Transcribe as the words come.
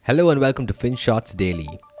Hello and welcome to FinShots Daily.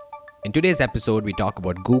 In today's episode, we talk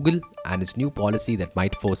about Google and its new policy that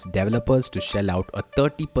might force developers to shell out a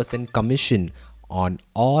 30% commission on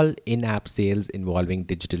all in app sales involving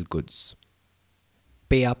digital goods.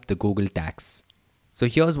 Pay up the Google tax. So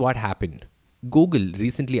here's what happened. Google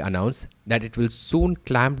recently announced that it will soon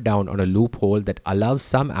clamp down on a loophole that allows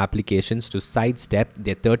some applications to sidestep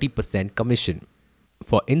their 30% commission.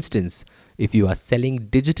 For instance, if you are selling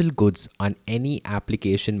digital goods on any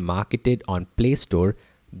application marketed on Play Store,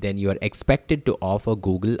 then you are expected to offer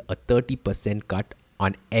Google a 30% cut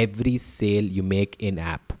on every sale you make in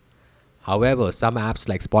app. However, some apps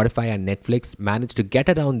like Spotify and Netflix manage to get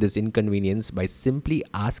around this inconvenience by simply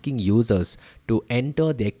asking users to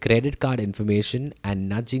enter their credit card information and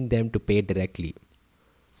nudging them to pay directly.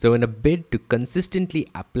 So, in a bid to consistently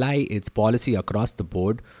apply its policy across the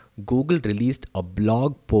board, Google released a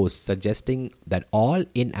blog post suggesting that all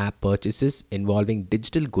in app purchases involving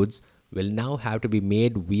digital goods will now have to be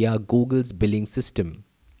made via Google's billing system.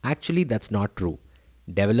 Actually, that's not true.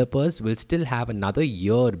 Developers will still have another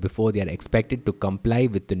year before they are expected to comply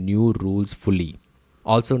with the new rules fully.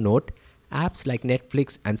 Also, note apps like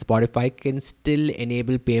Netflix and Spotify can still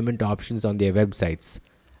enable payment options on their websites,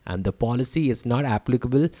 and the policy is not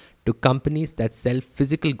applicable to companies that sell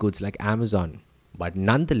physical goods like Amazon. But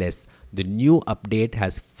nonetheless, the new update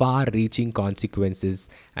has far reaching consequences,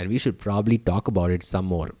 and we should probably talk about it some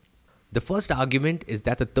more. The first argument is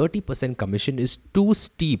that the 30% commission is too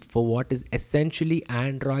steep for what is essentially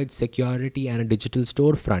Android security and a digital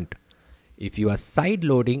storefront. If you are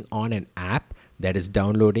sideloading on an app that is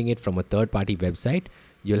downloading it from a third party website,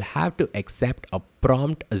 you'll have to accept a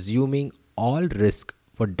prompt assuming all risk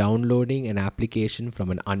for downloading an application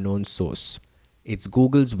from an unknown source. It's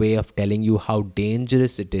Google's way of telling you how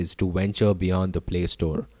dangerous it is to venture beyond the Play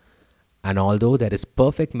Store. And although there is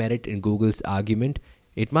perfect merit in Google's argument,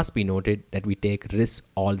 it must be noted that we take risks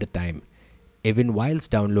all the time, even whilst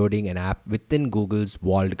downloading an app within Google's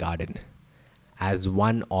walled garden. As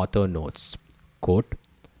one author notes, quote,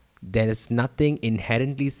 "There is nothing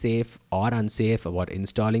inherently safe or unsafe about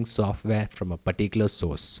installing software from a particular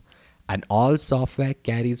source, and all software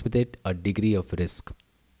carries with it a degree of risk.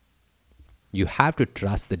 You have to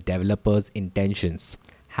trust the developer's intentions,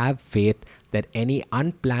 have faith that any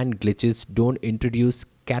unplanned glitches don't introduce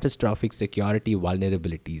catastrophic security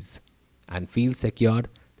vulnerabilities, and feel secure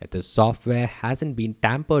that the software hasn't been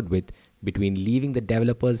tampered with between leaving the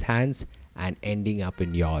developer's hands and ending up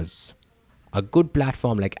in yours." A good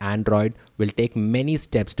platform like Android will take many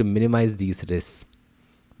steps to minimize these risks,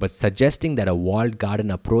 but suggesting that a walled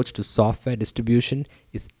garden approach to software distribution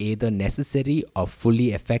is either necessary or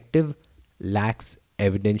fully effective lacks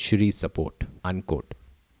evidentiary support. Unquote.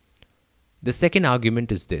 The second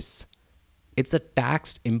argument is this. It's a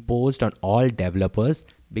tax imposed on all developers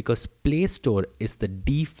because Play Store is the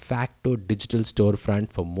de facto digital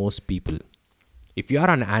storefront for most people. If you are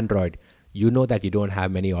on Android, you know that you don't have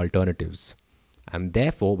many alternatives. And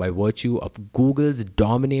therefore, by virtue of Google's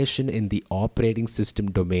domination in the operating system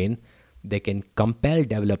domain, they can compel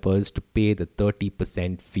developers to pay the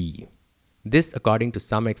 30% fee. This, according to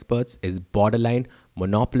some experts, is borderline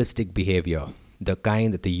monopolistic behavior, the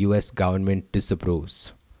kind that the US government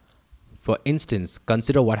disapproves. For instance,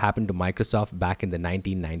 consider what happened to Microsoft back in the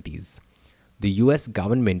 1990s. The US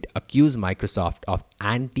government accused Microsoft of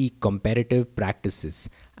anti-competitive practices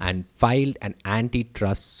and filed an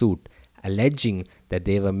antitrust suit alleging that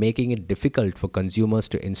they were making it difficult for consumers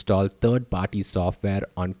to install third-party software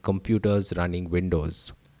on computers running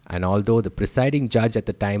Windows. And although the presiding judge at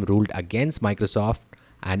the time ruled against Microsoft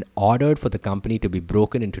and ordered for the company to be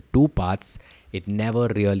broken into two parts, it never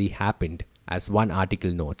really happened, as one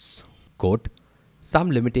article notes. Quote,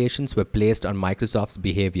 "Some limitations were placed on Microsoft's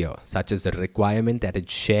behavior, such as the requirement that it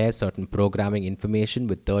share certain programming information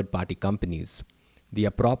with third-party companies. The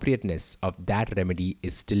appropriateness of that remedy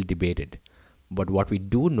is still debated. But what we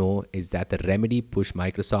do know is that the remedy pushed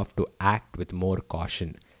Microsoft to act with more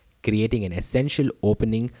caution, creating an essential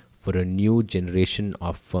opening for a new generation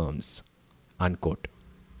of firms." Unquote.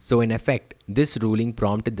 So in effect, this ruling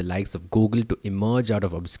prompted the likes of Google to emerge out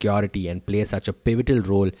of obscurity and play such a pivotal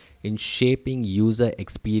role in shaping user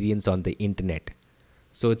experience on the internet.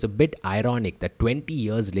 So it's a bit ironic that 20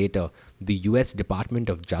 years later, the US Department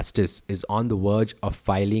of Justice is on the verge of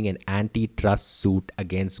filing an antitrust suit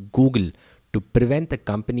against Google to prevent the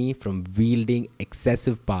company from wielding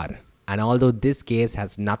excessive power. And although this case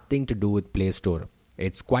has nothing to do with Play Store,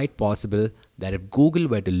 it's quite possible that if Google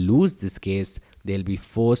were to lose this case, they'll be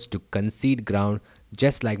forced to concede ground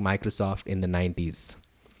just like Microsoft in the 90s.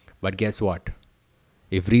 But guess what?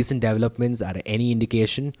 If recent developments are any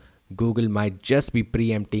indication, Google might just be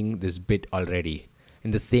preempting this bit already.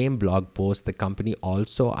 In the same blog post, the company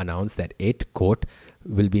also announced that it, quote,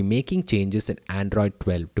 will be making changes in Android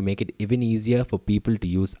 12 to make it even easier for people to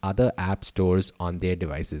use other app stores on their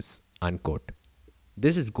devices, unquote.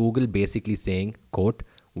 This is Google basically saying, quote,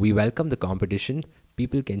 we welcome the competition.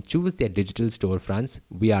 People can choose their digital storefronts.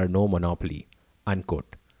 We are no monopoly,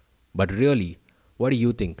 unquote. But really, what do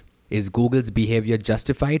you think? Is Google's behavior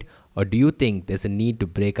justified, or do you think there's a need to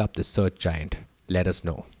break up the search giant? Let us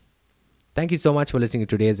know. Thank you so much for listening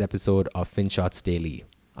to today's episode of FinShots Daily.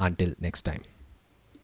 Until next time.